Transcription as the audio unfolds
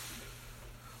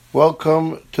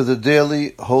Welcome to the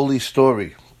Daily Holy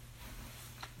Story.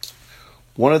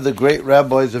 One of the great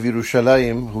rabbis of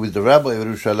Yerushalayim, who is the rabbi of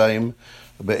Yerushalayim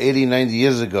about 80, 90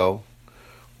 years ago,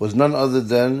 was none other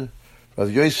than Rav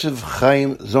Yosef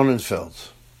Chaim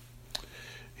Sonnenfeld.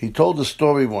 He told a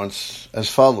story once as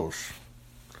follows.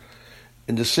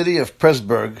 In the city of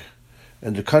Pressburg,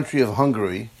 in the country of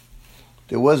Hungary,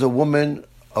 there was a woman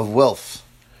of wealth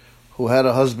who had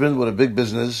a husband with a big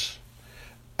business,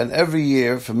 and every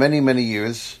year, for many, many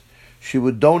years, she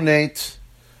would donate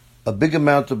a big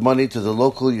amount of money to the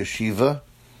local yeshiva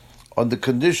on the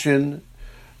condition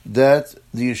that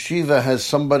the yeshiva has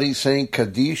somebody saying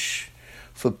Kaddish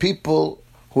for people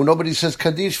who nobody says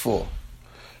Kaddish for.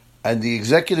 And the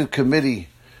executive committee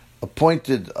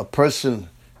appointed a person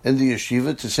in the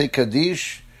yeshiva to say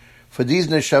Kaddish for these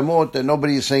neshamot that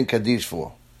nobody is saying Kaddish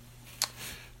for.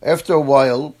 After a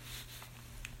while,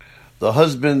 the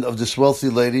husband of this wealthy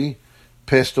lady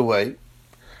passed away,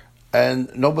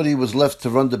 and nobody was left to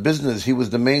run the business. He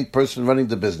was the main person running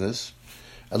the business,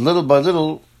 and little by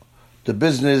little, the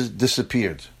business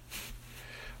disappeared.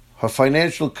 Her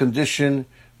financial condition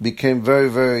became very,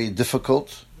 very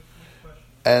difficult,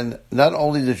 and not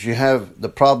only did she have the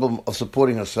problem of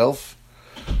supporting herself,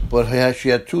 but she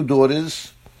had two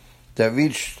daughters that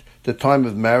reached the time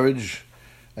of marriage,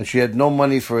 and she had no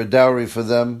money for a dowry for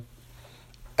them,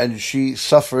 and she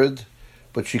suffered,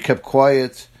 but she kept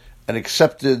quiet and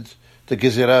accepted the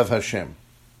Gezerah of Hashem.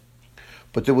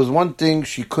 But there was one thing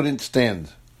she couldn't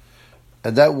stand,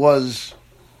 and that was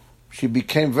she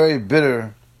became very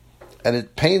bitter, and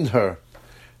it pained her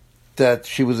that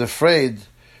she was afraid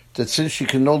that since she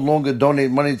can no longer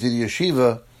donate money to the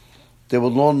yeshiva, they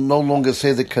will no longer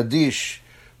say the Kaddish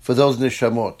for those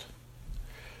neshamot.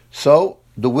 So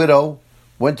the widow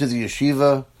went to the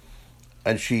yeshiva,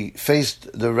 and she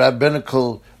faced the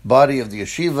rabbinical body of the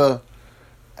yeshiva,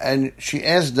 and she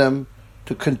asked them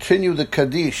to continue the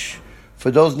Kaddish for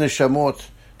those neshamot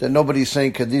that nobody is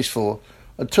saying Kaddish for,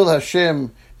 until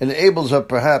Hashem enables her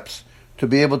perhaps to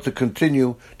be able to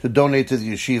continue to donate to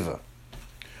the yeshiva.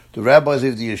 The rabbis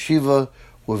of the yeshiva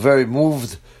were very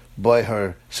moved by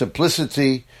her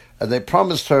simplicity, and they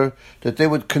promised her that they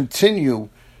would continue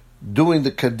doing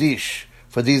the Kaddish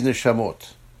for these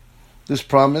neshamot. This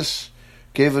promise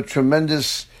gave her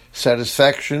tremendous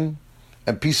satisfaction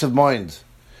and peace of mind.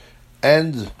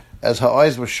 And as her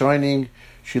eyes were shining,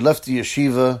 she left the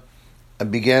yeshiva and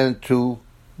began to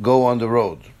go on the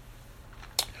road.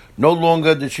 No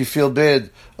longer did she feel bad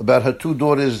about her two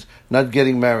daughters not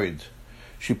getting married.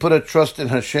 She put her trust in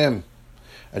Hashem,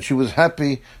 and she was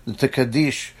happy that the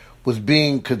Kaddish was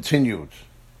being continued,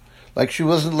 like she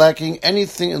wasn't lacking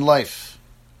anything in life.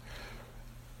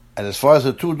 And as far as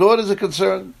her two daughters are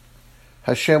concerned,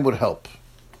 Hashem would help.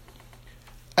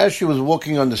 As she was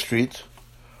walking on the street,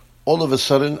 all of a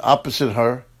sudden, opposite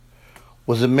her,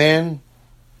 was a man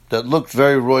that looked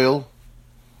very royal.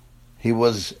 He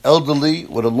was elderly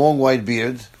with a long white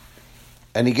beard,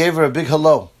 and he gave her a big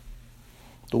hello.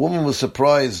 The woman was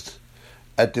surprised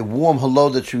at the warm hello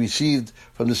that she received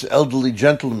from this elderly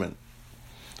gentleman,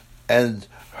 and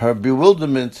her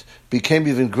bewilderment became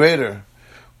even greater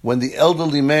when the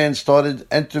elderly man started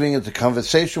entering into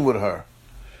conversation with her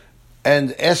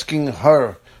and asking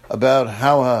her about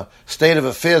how her state of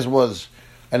affairs was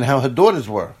and how her daughters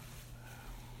were.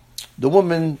 The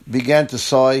woman began to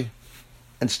sigh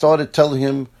and started telling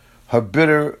him her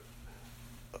bitter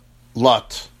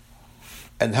lot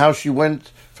and how she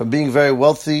went from being very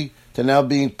wealthy to now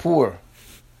being poor.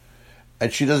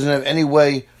 And she doesn't have any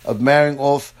way of marrying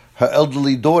off her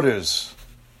elderly daughters.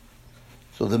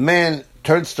 So the man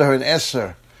turns to her and asks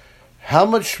her, "How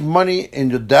much money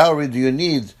in your dowry do you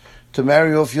need to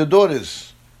marry off your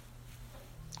daughters?"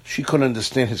 She couldn't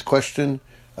understand his question.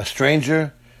 A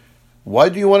stranger? "Why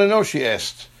do you want to know?" she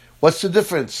asked. "What's the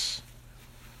difference?"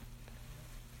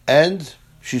 And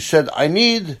she said, "I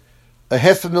need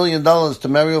 $500,000 to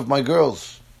marry off my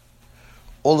girls."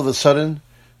 All of a sudden,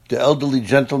 the elderly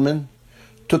gentleman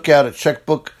took out a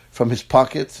checkbook from his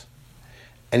pocket,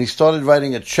 and he started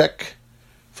writing a check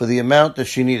for the amount that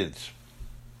she needed.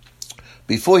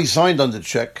 Before he signed on the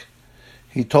check,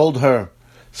 he told her,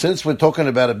 "Since we're talking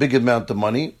about a big amount of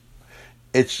money,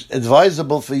 it's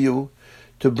advisable for you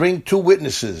to bring two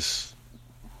witnesses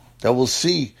that will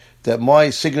see that my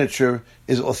signature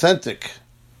is authentic."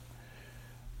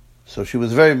 So she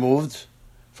was very moved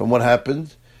from what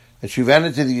happened, and she ran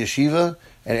into the yeshiva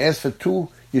and asked for two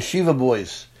yeshiva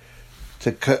boys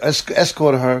to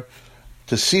escort her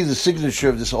to see the signature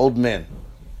of this old man.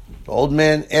 The old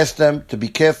man asked them to be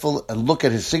careful and look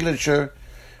at his signature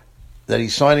that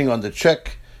he's signing on the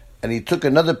check, and he took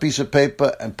another piece of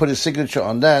paper and put his signature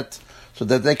on that so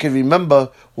that they could remember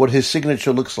what his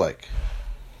signature looks like.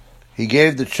 He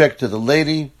gave the check to the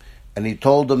lady, and he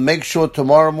told them, make sure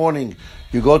tomorrow morning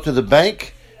you go to the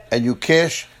bank and you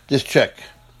cash this check.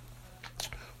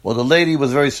 Well, the lady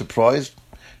was very surprised.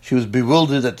 She was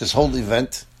bewildered at this whole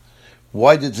event.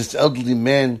 Why did this elderly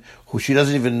man, who she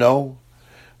doesn't even know,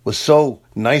 was so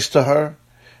nice to her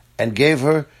and gave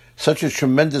her such a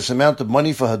tremendous amount of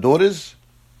money for her daughters?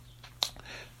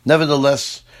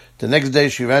 Nevertheless, the next day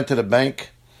she ran to the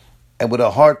bank, and with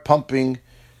her heart pumping,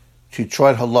 she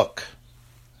tried her luck.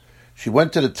 She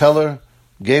went to the teller,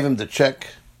 gave him the check,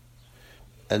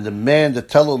 and the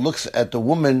teller looks at the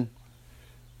woman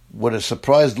with a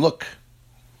surprised look,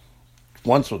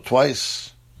 once or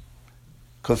twice,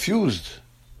 confused.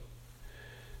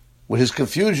 With his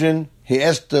confusion, he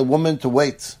asked the woman to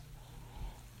wait.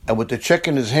 And with the check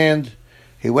in his hand,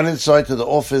 he went inside to the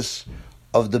office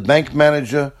of the bank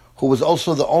manager, who was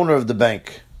also the owner of the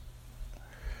bank.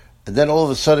 And then all of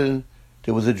a sudden,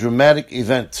 there was a dramatic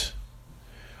event.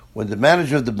 When the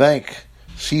manager of the bank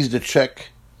sees the check,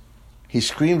 he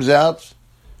screams out,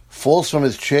 falls from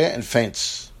his chair, and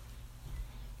faints.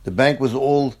 The bank was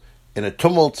all in a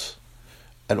tumult,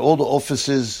 and all the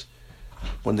officers,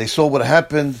 when they saw what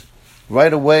happened,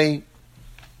 right away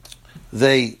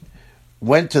they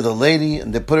went to the lady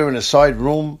and they put her in a side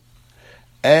room,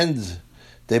 and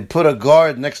they put a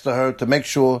guard next to her to make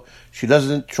sure she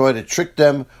doesn't try to trick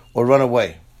them or run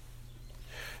away.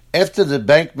 After the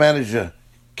bank manager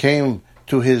came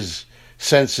to his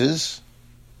senses,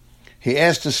 he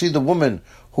asked to see the woman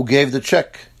who gave the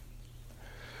check.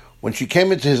 When she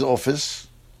came into his office,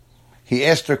 he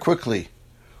asked her quickly,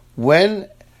 when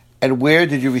and where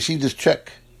did you receive this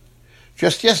check?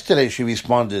 Just yesterday, she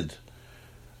responded,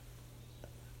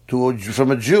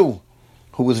 from a Jew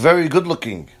who was very good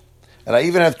looking. And I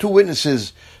even have 2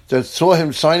 witnesses that saw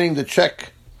him signing the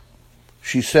check,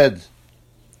 she said.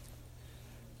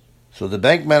 So the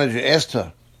bank manager asked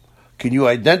her, can you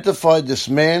identify this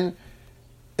man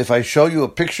if I show you a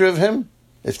picture of him,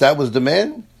 if that was the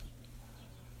man?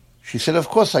 She said, of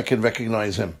course I can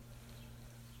recognize him,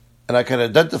 and I can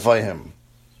identify him.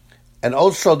 And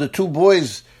also the 2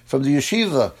 boys from the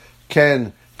yeshiva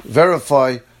can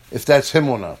verify if that's him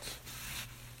or not.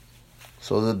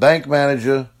 So the bank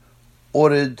manager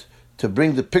ordered to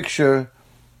bring the picture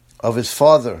of his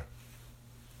father,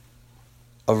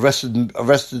 of blessed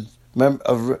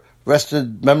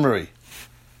memory.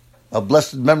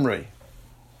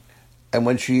 And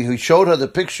when he showed her the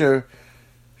picture,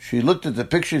 she looked at the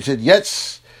picture and said,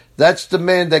 yes, that's the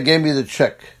man that gave me the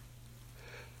check.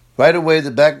 Right away,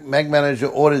 the bank manager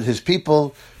ordered his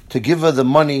people to give her the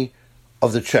money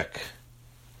of the check.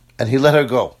 And he let her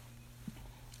go.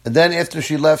 And then after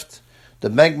she left, the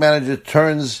bank manager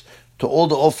turns to all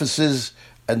the offices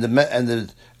and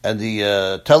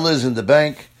the tellers in the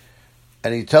bank,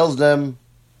 and he tells them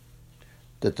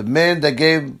that the man that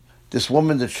gave this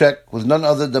woman the check was none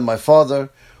other than my father,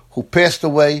 who passed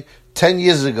away 10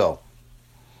 years ago.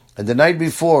 And the night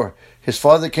before, his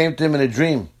father came to him in a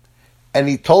dream, and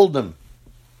he told him,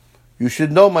 you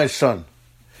should know, my son,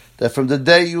 that from the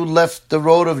day you left the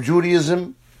road of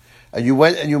Judaism, and you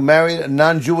went and you married a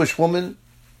non-Jewish woman,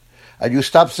 and you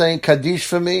stopped saying Kaddish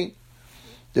for me,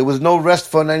 there was no rest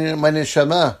for my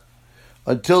neshama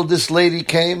until this lady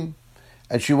came,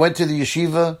 and she went to the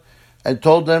yeshiva and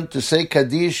told them to say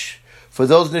Kaddish for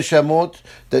those neshamot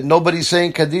that nobody's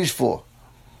saying Kaddish for.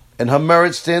 And her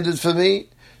merit standard for me,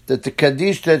 that the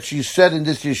Kaddish that she said in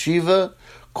this yeshiva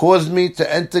caused me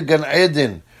to enter Gan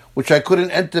Eden, which I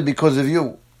couldn't enter because of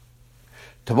you.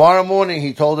 Tomorrow morning,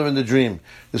 he told her in the dream,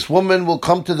 this woman will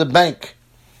come to the bank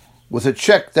with a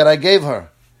check that I gave her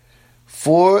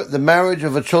for the marriage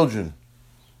of her children.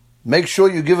 Make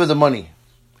sure you give her the money.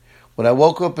 When I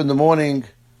woke up in the morning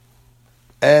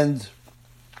and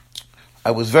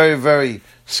I was very, very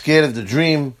scared of the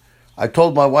dream, I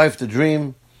told my wife the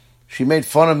dream. She made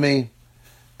fun of me.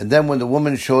 And then when the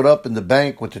woman showed up in the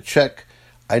bank with the check,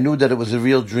 I knew that it was a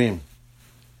real dream.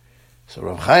 So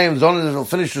Rav Chaim Zonenfeld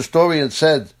finished the story and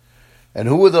said, and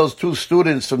who were those 2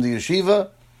 students from the yeshiva?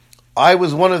 I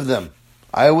was one of them.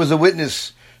 I was a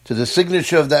witness to the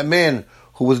signature of that man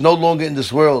who was no longer in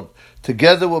this world,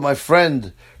 together with my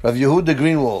friend Rav Yehuda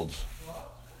Greenwald.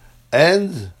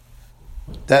 And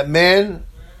that man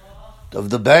of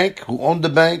the bank, who owned the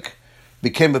bank,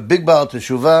 became a big Baal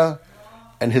Teshuvah,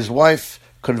 and his wife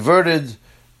converted,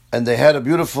 and they had a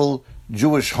beautiful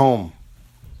Jewish home.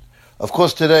 Of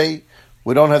course, today,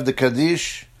 we don't have the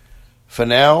Kaddish for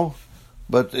now,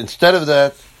 but instead of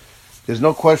that, there's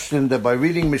no question that by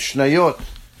reading Mishnayot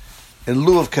in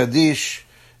lieu of Kaddish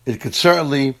it could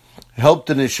certainly help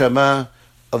the neshama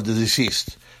of the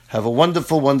deceased. Have a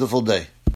wonderful, wonderful day.